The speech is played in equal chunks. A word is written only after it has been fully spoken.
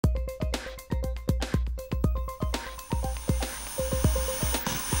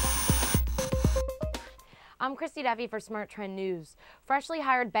I'm Christy Duffy for Smart Trend News. Freshly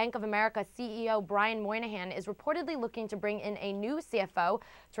hired Bank of America CEO Brian Moynihan is reportedly looking to bring in a new CFO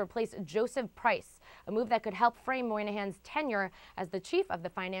to replace Joseph Price, a move that could help frame Moynihan's tenure as the chief of the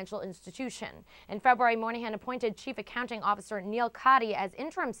financial institution. In February, Moynihan appointed Chief Accounting Officer Neil Cotty as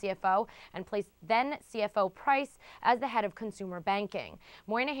interim CFO and placed then-CFO Price as the head of consumer banking.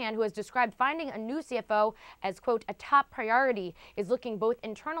 Moynihan, who has described finding a new CFO as, quote, a top priority, is looking both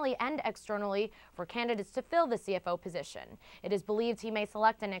internally and externally for candidates to fill the CFO position. It is believed he may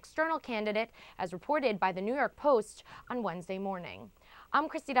select an external candidate, as reported by the New York Post on Wednesday morning. I'm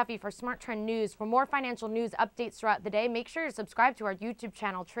Christy Duffy for Smart Trend News. For more financial news updates throughout the day, make sure to subscribe to our YouTube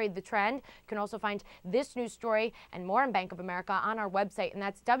channel, Trade the Trend. You can also find this news story and more on Bank of America on our website, and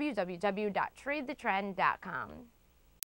that's www.tradethetrend.com.